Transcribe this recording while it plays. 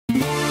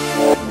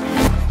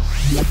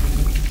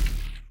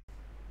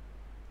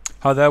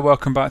Hi there,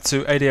 welcome back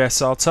to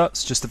ADSR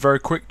Tuts. Just a very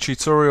quick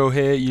tutorial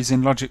here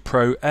using Logic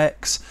Pro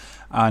X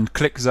and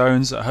click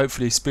zones that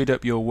hopefully speed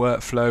up your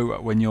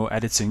workflow when you're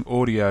editing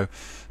audio.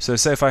 So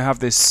say if I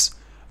have this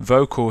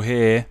vocal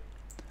here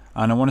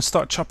and I want to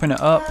start chopping it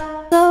up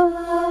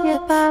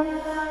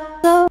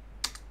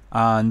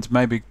and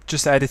maybe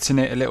just editing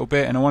it a little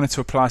bit, and I wanted to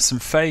apply some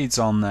fades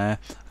on there,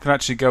 I could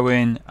actually go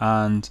in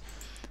and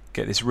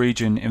get this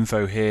region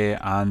info here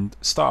and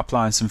start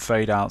applying some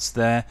fade outs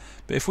there.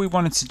 But if we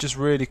wanted to just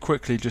really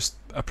quickly just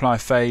apply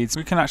fades,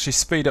 we can actually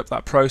speed up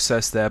that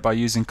process there by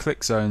using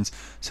click zones.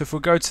 So if we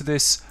go to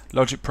this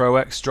Logic Pro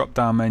X drop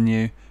down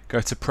menu,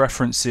 go to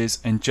Preferences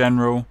in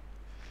General,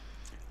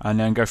 and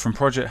then go from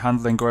Project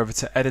Handling, go over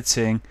to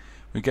Editing,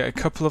 we get a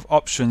couple of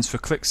options for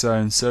click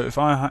zones. So if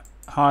I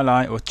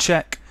highlight or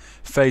check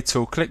Fade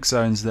Tool click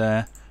zones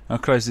there, I'll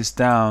close this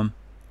down.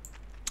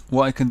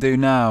 What I can do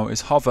now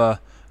is hover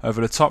over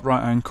the top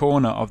right hand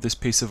corner of this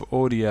piece of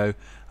audio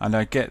and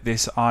I get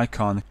this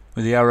icon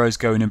with the arrows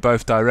going in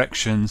both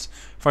directions.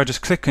 If I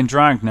just click and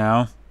drag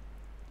now,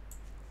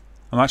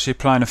 I'm actually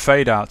applying a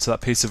fade out to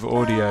that piece of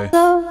audio.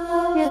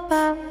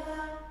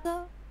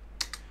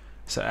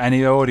 So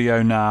any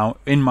audio now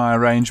in my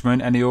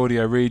arrangement, any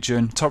audio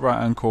region, top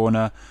right hand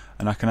corner,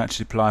 and I can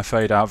actually apply a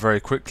fade out very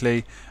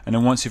quickly. And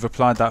then once you've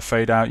applied that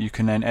fade out, you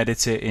can then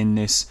edit it in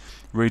this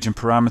region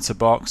parameter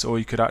box, or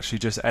you could actually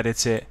just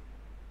edit it,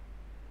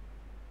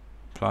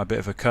 apply a bit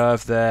of a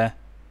curve there,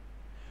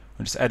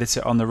 and just edit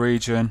it on the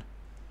region,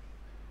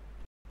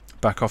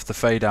 back off the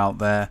fade out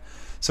there.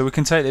 So we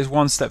can take this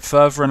one step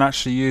further and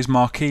actually use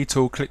Marquee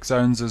Tool click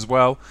zones as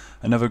well.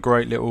 Another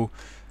great little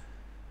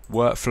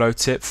workflow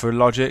tip for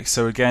Logic.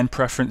 So again,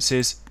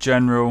 Preferences,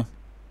 General,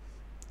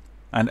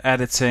 and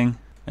Editing,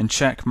 and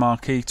check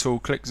Marquee Tool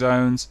click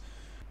zones.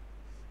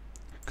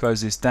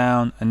 Close this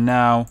down, and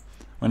now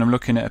when I'm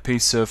looking at a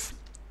piece of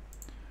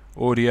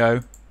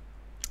audio,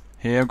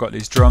 here I've got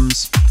these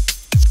drums.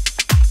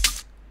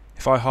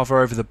 If I hover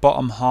over the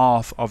bottom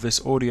half of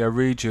this audio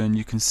region,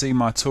 you can see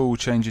my tool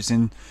changes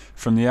in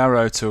from the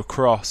arrow to a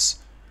cross,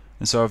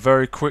 and so I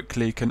very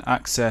quickly can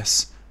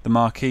access the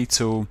Marquee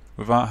Tool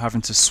without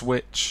having to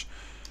switch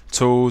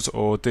tools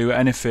or do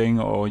anything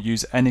or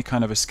use any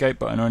kind of escape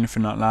button or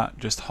anything like that.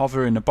 Just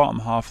hover in the bottom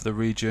half of the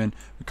region,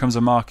 becomes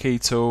a Marquee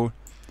Tool,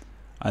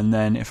 and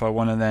then if I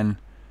want to then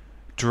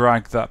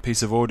drag that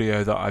piece of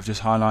audio that I've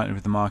just highlighted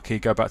with the marquee,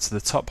 go back to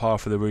the top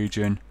half of the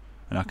region,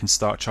 and I can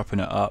start chopping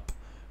it up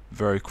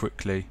very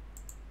quickly.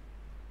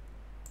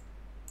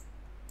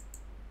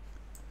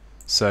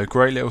 So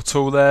great little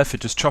tool there for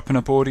just chopping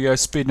up audio,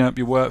 speeding up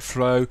your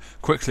workflow,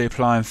 quickly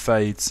applying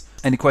fades.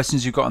 Any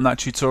questions you've got on that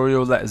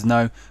tutorial, let us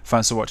know.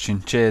 Thanks for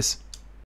watching. Cheers.